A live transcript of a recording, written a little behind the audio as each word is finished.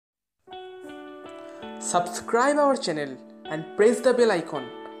Subscribe our channel and press the bell icon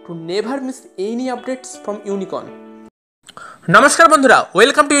to never miss any updates from Unicorn. নমস্কার বন্ধুরা,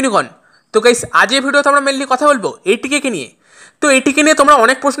 welcome to unicorn. তো guys, আজ এই ভিডিওতে আমরা মেনলি কথা বলবো এটিকে নিয়ে। তো এটিকে নিয়ে তোমরা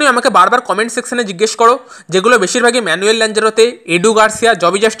অনেক প্রশ্নই আমাকে বারবার কমেন্ট সেকশনে জিজ্ঞেস করো, যেগুলো বেশিরভাগই ম্যানুয়েল ল্যাঞ্জারোতে, এডু গার্সিয়া,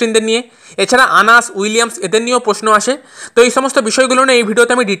 জবি জাস্টিনদের নিয়ে, এছাড়া আনাস, উইলিয়ামস এদের নিয়েও প্রশ্ন আসে। তো এই সমস্ত বিষয়গুলো নিয়ে এই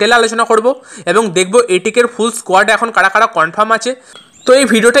ভিডিওতে আমি ডিটেলে আলোচনা করব এবং দেখব এটিকের ফুল স্কোয়াড এখন কারা কারা কনফার্ম আছে। তো এই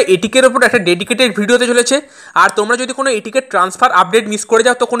ভিডিওটা এটিকের ওপর একটা ডেডিকেটেড ভিডিওতে চলেছে। আর তোমরা যদি কোনো এটিকের ট্রান্সফার আপডেট মিস করে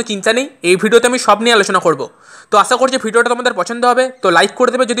যাও তো কোনো চিন্তা নেই, এই ভিডিওতে আমি সব নিয়ে আলোচনা করব। তো আশা করছি ভিডিওটা তোমাদের পছন্দ হবে। তো লাইক করে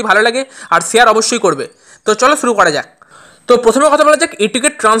দেবে যদি ভালো লাগে, আর শেয়ার অবশ্যই করবে। তো চলো শুরু করা যাক। তো প্রথমে কথা বলা যাক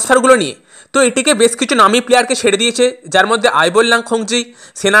এটিকের ট্রান্সফারগুলো নিয়ে। তো এটিকে বেশ কিছু নামী প্লেয়ারকে ছেড়ে দিয়েছে, যার মধ্যে আইবল্লাং খংজি,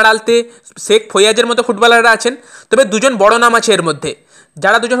 সেনার আলতে, শেখ ফৈয়াজের মতো ফুটবলাররা আছেন। তবে দুজন বড় নাম আছে এর মধ্যে,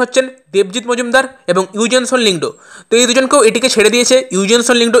 যারা দুজন হচ্ছেন দেবজিৎ মজুমদার এবং ইউজেনসন লিংডো। তো এই দুজনকেও এটিকে ছেড়ে দিয়েছে।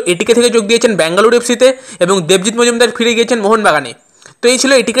 ইউজেনসন লিংডো এটিকে থেকে যোগ দিয়েছেন ব্যাঙ্গালোর এফসিতে এবং দেবজিৎ মজুমদার ফিরে গিয়েছেন মোহনবাগানে। তো এই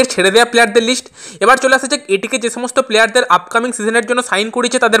ছিল এটিকে ছেড়ে দেওয়া প্লেয়ারদের লিস্ট। এবার চলে আসা যাক এটিকে যে সমস্ত প্লেয়ারদের আপকামিং সিজনের জন্য সাইন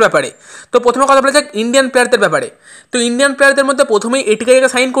করেছে তাদের ব্যাপারে। তো প্রথমে কথা বলা যাক ইন্ডিয়ান প্লেয়ারদের ব্যাপারে। তো ইন্ডিয়ান প্লেয়ারদের মধ্যে প্রথমেই এটিকে যাকে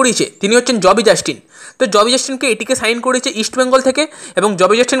সাইন করিয়েছে তিনি হচ্ছেন জবি জাস্টিন। তো জবি জাস্টিনকে এটিকে সাইন করেছে ইস্টবেঙ্গল থেকে, এবং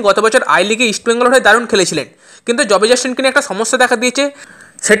জবি জাস্টিন গত বছর আই লিগে ইস্টবেঙ্গল হয়ে দারুণ খেলেছিলেন। কিন্তু জবি জাস্টিনকে নিয়ে একটা সমস্যা দেখা দিয়েছে,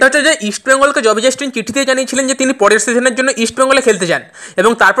 সেটা হচ্ছে যে ইস্টবেঙ্গলকে জবি জাস্টিন চিঠিতে জানিয়েছিলেন যে তিনি পরের সিজনের জন্য ইস্টবেঙ্গলে খেলতে চান,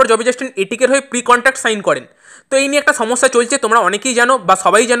 এবং তারপর জবি জাস্টিন এটিকের হয়ে প্রি কন্ট্রাক্ট সাইন করেন। তো এই নিয়ে একটা সমস্যা চলছে, তোমরা অনেকেই জানো বা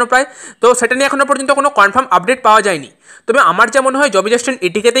সবাই জানো প্রায়। তো সেটা নিয়ে এখনও পর্যন্ত কোনো কনফার্ম আপডেট পাওয়া যায়নি। তবে আমার যা মনে হয় জবি জাস্টিন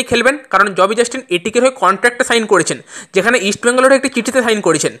এটিকেতেই খেলবেন, কারণ জবি জাস্টিন এটিকের হয়ে কন্ট্রাক্টে সাইন করেছেন, যেখানে ইস্টবেঙ্গলের একটি চিঠিতে সাইন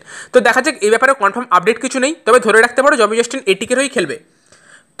করেছেন। তো দেখা যাক, এই ব্যাপারে কনফার্ম আপডেট কিছু নেই, তবে ধরে রাখতে পারো জবি জাস্টিন এটিকের হয়েই খেলবে।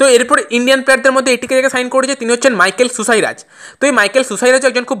 তো এরপর ইন্ডিয়ান প্লেয়ারদের মধ্যে এটিকে যাকে সাইন করেছে তিনি হচ্ছেন মাইকেল সুসাইরাজ। তো এই মাইকেল সুসাইরাজ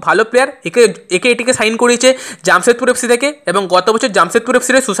একজন খুব ভালো প্লেয়ার। এটিকে সাইন করিয়েছে জামশেদপুর এফসি থেকে, এবং গত বছর জামশেদপুর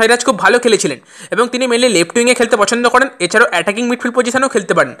এফসিতে সুসাইরাজ খুব ভালো খেলেছিলেন, এবং তিনি মেনলি লেফট উইংয়ে খেলতে পছন্দ করেন, এছাড়াও অ্যাটাকিং মিডফিল্ড পজিশনেও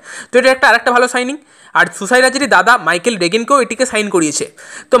খেলতে পারেন। তো এটা আরেকটা ভালো সাইনিং। আর সুসাইরাজেরই দাদা মাইকেল রেগিনকেও এটিকে সাইন করিয়েছে।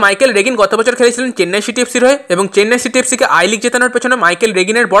 তো মাইকেল রেগিন গত বছর খেলেছিলেন চেন্নাই সিটি এফসির হয়ে, এবং চেন্নাই সিটি এফসিকে আই লিগ জেতানোর পেছনে মাইকেল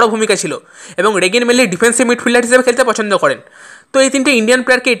রেগিনের বড় ভূমিকা ছিল, এবং রেগিন মেনলি ডিফেন্সিভ মিডফিল্ডার হিসেবে খেলতে পছন্দ করেন। তো এই তিনটে ইন্ডিয়ান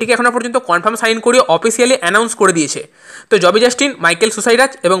প্লেয়ারকে এটিকে এখনও পর্যন্ত কনফার্ম সাইন করিয়ে অফিসিয়ালি অ্যানাউন্স করে দিয়েছে। তো জবি জাস্টিন, মাইকেল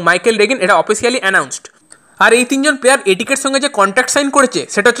সুসাইরাজ এবং মাইকেল রেগিন এটা অফিসিয়ালি অ্যানাউন্সড। আর এই তিনজন প্লেয়ার এটিকের সঙ্গে যে কন্ট্রাক্ট সাইন করেছে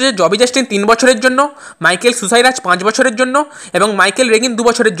সেটা হচ্ছে যে জবি জাস্টিন 3 বছরের জন্য, মাইকেল সুসাইরাজ 5 বছরের জন্য এবং মাইকেল রেগিন 2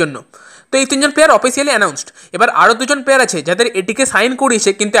 বছরের জন্য। তো এই তিনজন প্লেয়ার অফিসিয়ালি অ্যানাউন্সড। এবার আরও দুজন প্লেয়ার আছে যাদের এটিকে সাইন করিয়েছে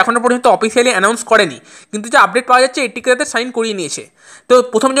কিন্তু এখনও পর্যন্ত অফিসিয়ালি অ্যানাউন্স করেনি, কিন্তু যে আপডেট পাওয়া যাচ্ছে এটিকে তাদের সাইন করিয়ে নিয়েছে। তো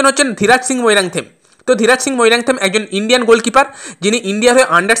প্রথমজন হচ্ছেন ধীরাজ সিং মৈরাংথেম। তো ধীরাজ সিং মৈরাংথেম একজন ইন্ডিয়ান গোলকিপার, যিনি ইন্ডিয়ার হয়ে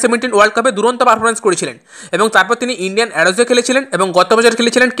আন্ডার-17 ওয়ার্ল্ড কাপে দুরন্ত পারফরমেন্স করেছিলেন, এবং তারপর তিনি ইন্ডিয়ান অ্যারোজে খেলেছিলেন এবং গত বছর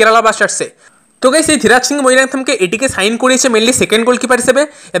খেলেছিলেন কেরালা ব্লাস্টার্সে। তো গাইস, এই ধীরাজ সিং মৈরাংথেমকে এটিকে সাইন করিয়েছে মেনলি সেকেন্ড গোলকিপার হিসেবে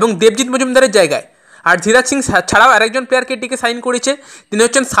এবং দেবজিৎ মজুমদারের জায়গায়। আর ধীরাজ সিং ছাড়াও আরেকজন প্লেয়ারকে এটিকে সাইন করেছে, তিনি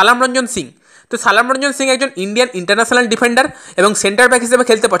হচ্ছেন সালাম রঞ্জন সিং। তো সালাম রঞ্জন সিং একজন ইন্ডিয়ান ইন্টারন্যাশনাল ডিফেন্ডার এবং সেন্টার ব্যাক হিসেবে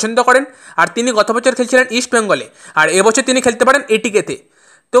খেলতে পছন্দ করেন, আর তিনি গত বছর খেলছিলেন ইস্ট বেঙ্গলে, আর এবছর তিনি খেলতে পারেন এটিকেতে।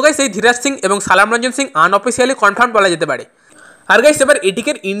 তো গাইস, এই ধীরাজ সিং এবং সালাম রঞ্জন সিং আনঅফিসিয়ালি কনফার্ম বলা যেতে পারে। আর গাইস, এবার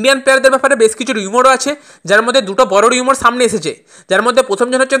এটিকের ইন্ডিয়ান প্লেয়ারদের ব্যাপারে বেশ কিছু রিউমারও আছে, যার মধ্যে দুটো বড় রিউমার সামনে এসেছে, যার মধ্যে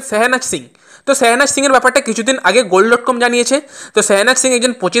প্রথমজন হচ্ছেন শেহনাজ সিং। তো শেহনাজ সিংয়ের ব্যাপারটা কিছুদিন আগে goal.com জানিয়েছে। তো শেহনাজ সিং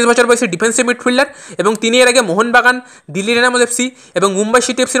একজন 25 বছর বয়সী ডিফেন্সিভ মিডফিল্ডার, এবং তিনি এর আগে মোহনবাগান, দিল্লি ডায়নামোস এফসি এবং মুম্বাই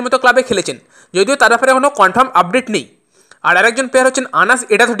সিটি এফসির মতো ক্লাবে খেলেছেন, যদিও তার ব্যাপারে কোনো কনফার্ম আপডেট নেই। আর আরেকজন প্লেয়ার হচ্ছেন আনাস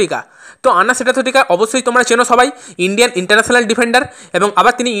এটাথোটিকা। তো আনাস এটাথোটিকা অবশ্যই তোমরা চেনো সবাই, ইন্ডিয়ান ইন্টারন্যাশনাল ডিফেন্ডার, এবং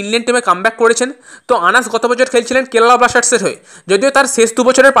আবার তিনি ইন্ডিয়ান টিমে কামব্যাক করেছেন। তো আনাস গত বছর খেলছিলেন কেরালা ব্লাস্টার্সের হয়ে, যদিও তার শেষ 2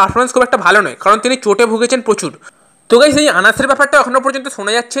 বছরের পারফরমেন্স খুব একটা ভালো নয়, কারণ তিনি চোটে ভুগেছেন প্রচুর। তো গাইস, এই আনাসের ব্যাপারটা এখনও পর্যন্ত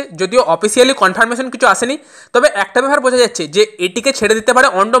শোনা যাচ্ছে, যদিও অফিসিয়ালি কনফার্মেশন কিছু আসেনি। তবে একটা ব্যাপার বোঝা যাচ্ছে যে এটিকে ছেড়ে দিতে পারে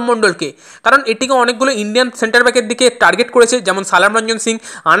অন্ডম মণ্ডলকে, কারণ এটিকে অনেকগুলো ইন্ডিয়ান সেন্টার ব্যাকের দিকে টার্গেট করেছে, যেমন সালাম রঞ্জন সিং,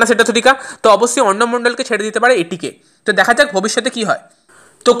 আনাস এটাথোটিকা। তো অবশ্যই অন্ডম মণ্ডলকে ছেড়ে দিতে পারে এটিকে। তো দেখা যাক ভবিষ্যতে কী হয়।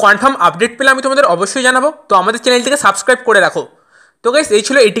 তো কনফার্ম আপডেট পেলে আমি তোমাদের অবশ্যই জানাবো। তো আমাদের চ্যানেলটিকে সাবস্ক্রাইব করে রাখো। তো গাইস, এই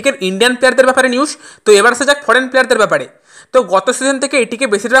ছিল এটিকের ইন্ডিয়ান প্লেয়ারদের ব্যাপারে নিউজ। তো এবার আসা যাক ফরেন প্লেয়ারদের ব্যাপারে। তো গত সিজন থেকে এটিকে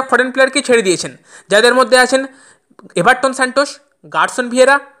বেশিরভাগ ফরেন প্লেয়ারকেই ছেড়ে দিয়েছেন, যাদের মধ্যে আছেন Everton Santos, Garson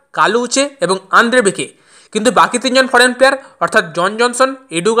Vieira, Kalu উচে এবং আন্দ্রে বেকে। কিন্তু বাকি 3জন ফরেন প্লেয়ার অর্থাৎ জন জনসন,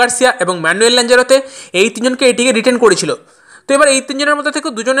 এডু গার্সিয়া এবং ম্যানুয়েল ল্যাঞ্জারোতে, এই 3জনকে এটিকে রিটেন করেছিল। তো এবার এই 3জনের মধ্যে থেকে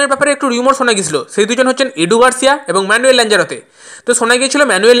 2জনের ব্যাপারে একটু রিউমার শোনা গিয়েছিল, সেই 2জন হচ্ছেন এডু গার্সিয়া এবং ম্যানুয়েল ল্যাঞ্জারোতে। তো শোনা গিয়েছিল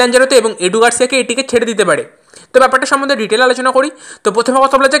ম্যানুয়েল ল্যাঞ্জারোতে এবং এডু গার্সিয়াকে এটিকে ছেড়ে দিতে পারে। তো ব্যাপারটা সম্বন্ধে ডিটেল আলোচনা করি। তো প্রথমে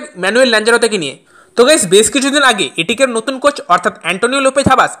কথা বলা যাক ম্যানুয়েল ল্যাঞ্জারোতেকে নিয়ে। তো গাইস বেশ কিছুদিন আগে এটিকের নতুন কোচ অর্থাৎ অ্যান্টোনিও লোপেজ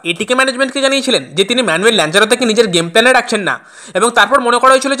হাবাস এটিকে ম্যানেজমেন্টকে জানিয়েছিলেন যে তিনি ম্যানুয়েল ল্যাঞ্জারোতেকে নিজের গেম প্ল্যানে রাখছেন না, এবং তারপর মনে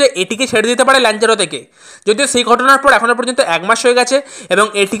করা হয়েছিল যে এটিকে ছেড়ে দিতে পারে ল্যাঞ্জারোতেকে। যদিও সেই ঘটনার পর এখনও পর্যন্ত 1 মাস হয়ে গেছে এবং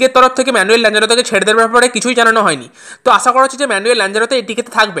এটিকের তরফ থেকে ম্যানুয়েল ল্যাঞ্জারোতেকে ছেড়ে দেওয়ার ব্যাপারে কিছুই জানানো হয়নি। তো আশা করা হচ্ছে যে ম্যানুয়েল ল্যাঞ্জারোতে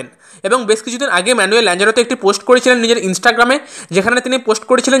এটিকেতে থাকবেন। এবং বেশ কিছুদিন আগে ম্যানুয়েল ল্যাঞ্জারোতে একটি পোস্ট করেছিলেন নিজের ইনস্টাগ্রামে, যেখানে তিনি পোস্ট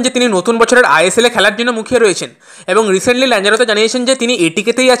করেছিলেন যে তিনি নতুন বছরের ISL খেলার জন্য মুখিয়ে রয়েছেন। এবং রিসেন্টলি ল্যাঞ্জারোতে জানিয়েছেন যে তিনি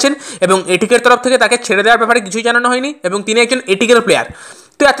এটিকেতেই আছেন এবং এটিকের তরফ থেকে তাকে ছেড়ে দেওয়ার ব্যাপারে কিছুই জানানো হয়নি এবং তিনি একজন এটিকের প্লেয়ার।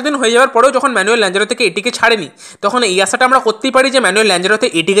 তো এতদিন হয়ে যাওয়ার পরেও যখন ম্যানুয়েল ল্যাঞ্জারো থেকে এটিকে ছাড়েনি, তখন এই আশাটা আমরা করতেই পারি যে ম্যানুয়েল ল্যাঞ্জারোতে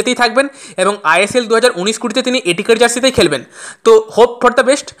এটিকেতেই থাকবেন এবং ISL 2019-20 তিনি এটিকের জার্সিতেই খেলবেন। তো হোপ ফর দ্য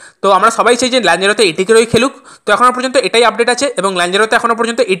বেস্ট। তো আমরা সবাই চাই যে ল্যাঞ্জারোতে এটিকেরই খেলুক। তো এখনও পর্যন্ত এটাই আপডেট আছে এবং ল্যাঞ্জারোতে এখনও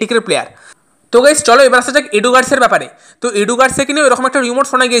পর্যন্ত এটিকের প্লেয়ার। তো গাইস চলো এবার আসা যাক এডু গার্সিয়ার ব্যাপারে। তো এডু গার্সিয়াকে নিয়ে এরকম একটা রিউমার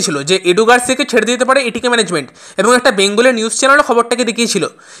শোনা গিয়েছিল যে এডু গার্সিয়াকে ছেড়ে দিতে পারে এটিকে ম্যানেজমেন্ট, এবং একটা বেঙ্গলের নিউজ চ্যানেলও খবরটাকে দেখিয়েছিল।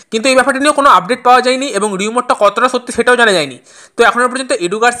 কিন্তু এই ব্যাপারটা নিয়ে কোনো আপডেট পাওয়া যায়নি এবং রিউমারটা কতটা সত্যি সেটাও জানা যায়নি। তো এখনও পর্যন্ত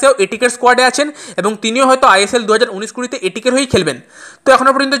এডু গার্সিয়াও এটিকের স্কোয়াডে আছেন এবং তিনিও হয়তো ISL 2019-20 এটিকের হয়েই খেলবেন। তো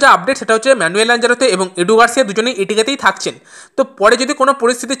এখনও পর্যন্ত যে আপডেট সেটা হচ্ছে ম্যানুয়েল ল্যাঞ্জারোতে এবং এডু গার্সিয়া দুজনেই এটিকেতেই থাকছেন। তো পরে যদি কোনো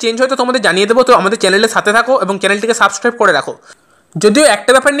পরিস্থিতি চেঞ্জ হয় তো তোমাদের জানিয়ে দেবো। তো আমাদের চ্যানেলের সাথে থাকো এবং চ্যানেলটিকে সাবস্ক্রাইব করে রাখো। যদিও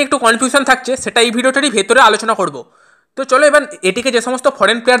একটা ব্যাপার নিয়ে একটু কনফিউশন থাকছে, সেটা এই ভিডিওটারই ভেতরে আলোচনা করব। তো চলো এবার এটিকে যে সমস্ত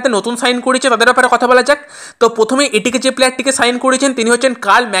ফরেন প্লেয়ারদের নতুন সাইন করেছে তাদের ব্যাপারে কথা বলা যাক। তো প্রথমে এটিকে যে প্লেয়ারটিকে সাইন করেছেন তিনি হচ্ছেন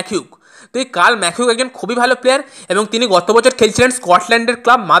কার্ল ম্যাকিউক। তো এই কার্ল ম্যাকিউক একজন খুবই ভালো প্লেয়ার এবং তিনি গত বছর খেলছিলেন স্কটল্যান্ডের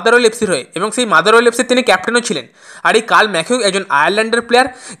ক্লাব মাদারওয়েল এফসির হয়ে এবং সেই মাদারওয়েল এফসির তিনি ক্যাপ্টেনও ছিলেন। আর এই কার্ল ম্যাকিউক একজন আয়ারল্যান্ডের প্লেয়ার,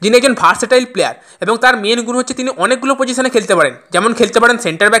 যিনি একজন ভার্সেটাইল প্লেয়ার এবং তার মেন গুণ হচ্ছে তিনি অনেকগুলো পজিশনে খেলতে পারেন। যেমন খেলতে পারেন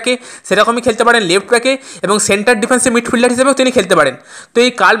সেন্টার ব্যাকে, সেরকমই খেলতে পারেন লেফট ব্যাকে এবং সেন্টার ডিফেন্সিভ মিডফিল্ডার হিসেবেও তিনি খেলতে পারেন। তো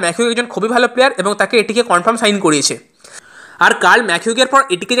এই কার্ল ম্যাকিউক একজন খুবই ভালো প্লেয়ার এবং তাকে এটিকে কনফার্ম সাইন করিয়েছে। আর কার্ল ম্যাকিউকের পর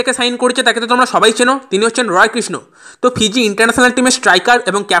এটিকে যাকে সাইন করেছে তাকে তো তোমরা সবাই চেনো, তিনি হচ্ছেন রয় কৃষ্ণ। তো ফিজি ইন্টারন্যাশনাল টিমের স্ট্রাইকার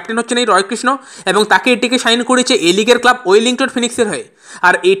এবং ক্যাপ্টেন হচ্ছেন এই রয় কৃষ্ণ এবং তাকে এটিকে সাইন করেছে এ লিগের ক্লাব ওয়েলিংটন ফিনিক্সের হয়ে।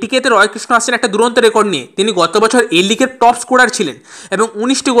 আর এটিকেতে রয় কৃষ্ণ আসছেন একটা দুরন্ত রেকর্ড নিয়ে। তিনি গত বছর এ লিগের টপ স্কোরার ছিলেন এবং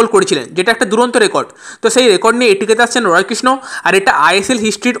 19টি গোল করেছিলেন, যেটা একটা দুরন্ত রেকর্ড। তো সেই রেকর্ড নিয়ে এটিকেতে আসছেন রয় কৃষ্ণ। আর এটা ISL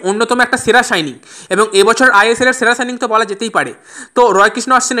হিস্ট্রির অন্যতম একটা সেরা সাইনিং এবং এবছর ISL এর সেরা সাইনিং তো বলা যেতেই পারে। তো রয়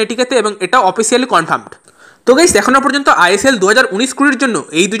কৃষ্ণ আসছেন এটিকেতে এবং এটা অফিসিয়ালি কনফার্মড। তো গাইস এখনও পর্যন্ত ISL 2019-20 জন্য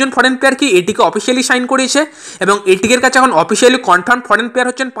এই দুজন ফরেন প্লেয়ারকে এটিকে অফিসিয়ালি সাইন করিয়েছে এবং এটিকের কাছে এখন অফিসিয়ালি কনফার্ম ফরেন প্লেয়ার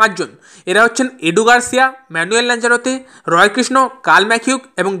হচ্ছেন 5 জন। এরা হচ্ছেন এডু গার্সিয়া, ম্যানুয়েল ল্যাঞ্জারোতে, রয় কৃষ্ণ, কার্ল ম্যাকিউক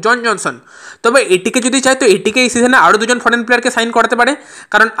এবং জন জনসন। তবে এটিকে যদি চায় তো এটিকে এই সিজনে আরও 2জন ফরেন প্লেয়ারকে সাইন করাতে পারে,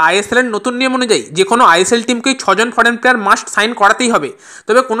 কারণ ISL এর নতুন নিয়ম অনুযায়ী যে কোনো ISL টিমকেই 6 জন ফরেন প্লেয়ার মাস্ট সাইন করাতেই হবে।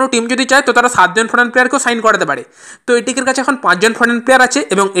 তবে কোনো টিম যদি চায় তো তারা 7 জন ফরেন প্লেয়ারকেও সাইন করাতে পারে। তো এটিকের কাছে এখন 5 জন ফরেন প্লেয়ার আছে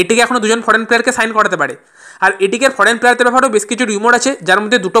এবং এটিকে এখনও 2জন ফরেন প্লেয়ারকে সাইন করাতে পারে। আর এটিকের ফরেন প্লেয়ারদের ব্যাপারেও বেশ কিছু রিউমার আছে, যার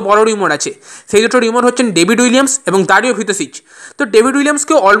মধ্যে দুটো বড় রিউমার আছে। সেই দুটো রিউমার হচ্ছেন ডেভিড উইলিয়ামস এবং দারিও ভিতোসিচ। তো ডেভিড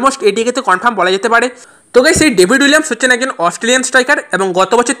উইলিয়ামসকেও অলমোস্ট এটিকেতে কনফার্ম বলা যেতে পারে। তো গাইস সেই ডেভিড উইলিয়ামস হচ্ছেন একজন অস্ট্রেলিয়ান স্ট্রাইকার এবং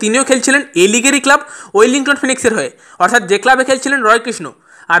গত বছর তিনিও খেলছিলেন এ লিগেরই ক্লাব ওয়েলিংটন ফিনিক্সের হয়ে, অর্থাৎ যে ক্লাবে খেলছিলেন রয় কৃষ্ণ।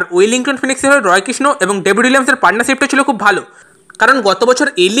 আর ওয়েলিংটন ফিনিক্সের হয়ে রয় কৃষ্ণ এবং ডেভিড উইলিয়ামসের পার্টনারশিপটা ছিল খুব ভালো, কারণ গত বছর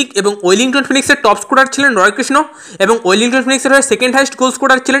এ লিগ এবং ওয়েলিংটন ফিনিক্সের টপ স্কোরার ছিলেন রয় কৃষ্ণ এবং ওয়েলিংটন ফিনিক্সের হয়ে সেকেন্ড হাইস্ট গোল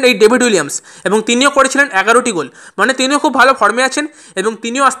স্কোরার ছিলেন এই ডেভিড উইলিয়ামস এবং তিনিও করেছিলেন 11টি গোল। মানে তিনিও খুব ভালো ফর্মে আছেন এবং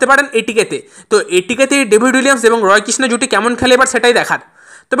তিনিও আসতে পারেন এটিকেতে। তো এটিকেতে এই ডেভিড উইলিয়ামস এবং রয় কৃষ্ণ জুটি কেমন খেলে এবার সেটাই দেখার।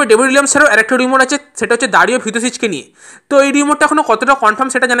 তবে ডেভিড উইলিয়ামস ছাড়াও আরেকটা রিউমার আছে, সেটা হচ্ছে দারিও ভিতোসিচকে নিয়ে। তো এই রিউমারটা এখনো কতটা কনফার্ম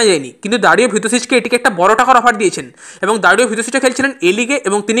সেটা জানা যায়নি, কিন্তু দারিও ভিতোসিচকে এটিকে একটা বড় টাকার অফার দিয়েছেন এবং দারিও ভিতোসিচও খেলছিলেন এ লিগে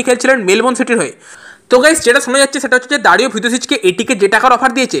এবং তিনি খেলছিলেন মেলবোর্ন সিটির হয়ে। তো গাইস যেটা শোনা যাচ্ছে সেটা হচ্ছে যে দারিও ভিতোসিচকে এটিকে যে টাকার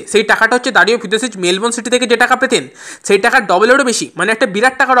অফার দিয়েছে সেই টাকাটা হচ্ছে দারিও ভিতোসিচ মেলবোর্ন সিটি থেকে যে টাকা পেতেন সেই টাকার ডবলেরও বেশি, মানে একটা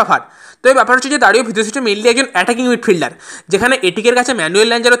বিরাট টাকার অফার। তো এই ব্যাপার হচ্ছে যে দারিও ভিতোসিচ মেনলি একজন অ্যাটাকিং মিডফিল্ডার, যেখানে এটিকের কাছে ম্যানুয়েল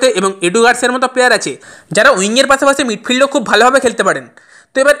ল্যাঞ্জারোতে এবং এডু গার্সিয়ার মতো প্লেয়ার আছে যারা উইংয়ের পাশাপাশি মিডফিল্ডও খুব ভালোভাবে খেলতে পারেন।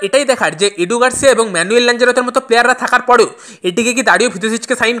 তো এবার এটাই দেখার যে এডু গার্সিয়া এবং ম্যানুয়েল ল্যাঞ্জারোতের মতো প্লেয়াররা থাকার পরেও এটিকে কি দারিও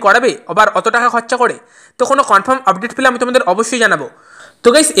ভিতোসিচকে সাইন করাবে আবার অত টাকা খরচা করে। তো কোনো কনফার্ম আপডেট পেলে আমি তোমাদের অবশ্যই জানাবো। তো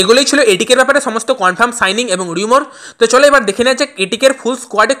গাইস এগুলোই ছিল এটিকের ব্যাপারে সমস্ত কনফার্ম সাইনিং এবং রিউমার। তো চলো এবার দেখে নেওয়া যাক এটিকের ফুল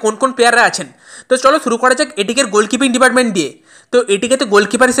স্কোয়াডে কোন কোন প্লেয়াররা আছেন। তো চলো শুরু করা যাক এটিকের গোলকিপিং ডিপার্টমেন্ট দিয়ে। তো এটিকেতে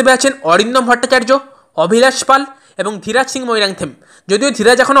গোলকিপার হিসেবে আছেন অরিন্দম ভট্টাচার্য, অভিলাষ পাল এবং ধীরাজ সিং মৈরাংথেম, যদিও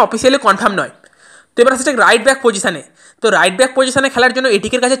ধীরাজ এখনও অফিসিয়ালি কনফার্ম নয়। তো এবার আসছে রাইট ব্যাক পজিশানে। তো রাইট ব্যাক পজিশানে খেলার জন্য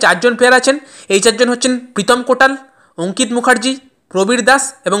এটিকের কাছে 4 জন প্লেয়ার আছেন। এই 4 জন হচ্ছেন প্রীতম কোটাল, অঙ্কিত মুখার্জি, প্রবীর দাস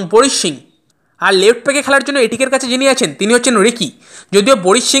এবং বরিশ সিং। আর লেফট ব্যাকে খেলার জন্য এটিকের কাছে যিনি আছেন তিনি হচ্ছেন রিকি, যদিও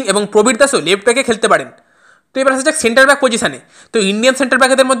বরিশ সিং এবং প্রবীর দাসও লেফট ব্যাকে খেলতে পারেন। তো এবার আসা যাক সেন্টার ব্যাক পজিশানে। তো ইন্ডিয়ান সেন্টার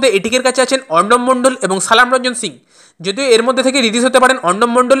ব্যাকের মধ্যে এটিকের কাছে আছেন অর্ণব মণ্ডল এবং সালাম রঞ্জন সিং, যদিও এর মধ্যে থেকে রিলিজ হতে পারেন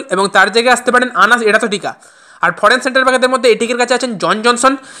অর্ণব মণ্ডল এবং তার জায়গায় আসতে পারেন আনাস এরাতোটিকা। আর ফরেন সেন্টার ব্যাকের মধ্যে এটিকের কাছে আছেন জন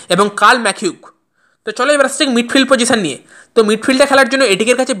জনসন এবং কার্ল ম্যাকিউক। তো চলো এবার আসছে মিডফিল্ড পজিশন নিয়ে। তো মিডফিল্ডে খেলার জন্য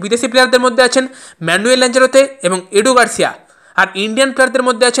এটিকের কাছে বিদেশি প্লেয়ারদের মধ্যে আছেন ম্যানুয়েল ল্যাঞ্জারোতে এবং এডু গার্সিয়া, আর ইন্ডিয়ান প্লেয়ারদের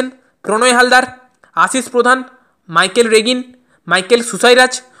মধ্যে আছেন প্রণয় হালদার, আশিস প্রধান, মাইকেল রেগিন, মাইকেল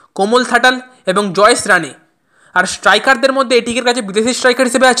সুসাইরাজ, কোমল থাটাল এবং জয়েশ রানে। আর স্ট্রাইকারদের মধ্যে এটিকের কাছে বিদেশি স্ট্রাইকার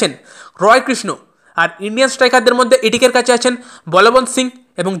হিসেবে আছেন রয় কৃষ্ণ, আর ইন্ডিয়ান স্ট্রাইকারদের মধ্যে এটিকের কাছে আছেন বলবন্ত সিং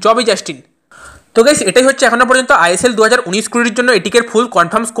এবং জবি জাস্টিন। তো গাইস, এটাই হচ্ছে এখনও পর্যন্ত ISL 2019-20 জন্য এটিকের ফুল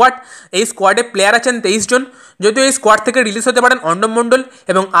কনফার্ম স্কোয়াড। এই স্কোয়াডে প্লেয়ার আছেন 23 জন। যদিও এই স্কোয়াড থেকে রিলিজ হতে পারেন অন্ডম মণ্ডল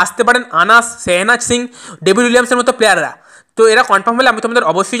এবং আসতে পারেন আনাস, শেহনাজ সিং, ডেভিড উইলিয়ামসের মতো প্লেয়াররা। তো এরা কনফার্ম হলে আমি তোমাদের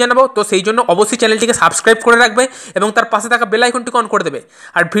অবশ্যই জানাবো। তো সেই জন্য অবশ্যই চ্যানেলটিকে সাবস্ক্রাইব করে রাখবে এবং তার পাশে থাকা বেল আইকনটিকে অন করে দেবে।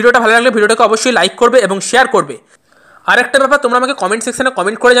 আর ভিডিওটা ভালো লাগলে ভিডিওটাকে অবশ্যই লাইক করবে এবং শেয়ার করবে। আর একটা ব্যাপার, তোমরা আমাকে কমেন্ট সেকশনে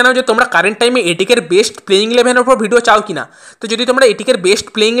কমেন্ট করে জানাও যে তোমরা কারেন্ট টাইমে এটিকের বেস্ট প্লেইং ইলেভেনের উপর ভিডিও চাও কিনা। তো যদি তোমরা এটিকের বেস্ট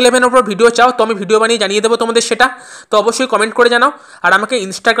প্লেইং ইলেভেনের উপর ভিডিও চাও তো আমি ভিডিও বানিয়ে জানিয়ে দেবো তোমাদের সেটা। তো অবশ্যই কমেন্ট করে জানাও। আর আমাকে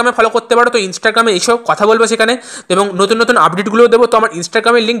ইনস্টাগ্রামে ফলো করতে পারো। তো ইনস্টাগ্রামে এইসব কথা বলবো সেখানে, এবং নতুন নতুন আপডেটগুলোও দেবো। তো আমার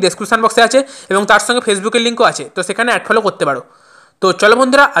ইনস্টাগ্রামের লিঙ্ক ডেসক্রিপশন বক্সে আছে এবং তার সঙ্গে ফেসবুকের লিঙ্কও আছে। তো সেখানে অ্যাড ফলো করতে পারো। তো চলো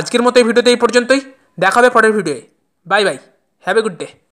বন্ধুরা, আজকের মতো এই ভিডিওতে এই পর্যন্তই। দেখা হবে পরের ভিডিওয়ে। Bye bye, have a good day.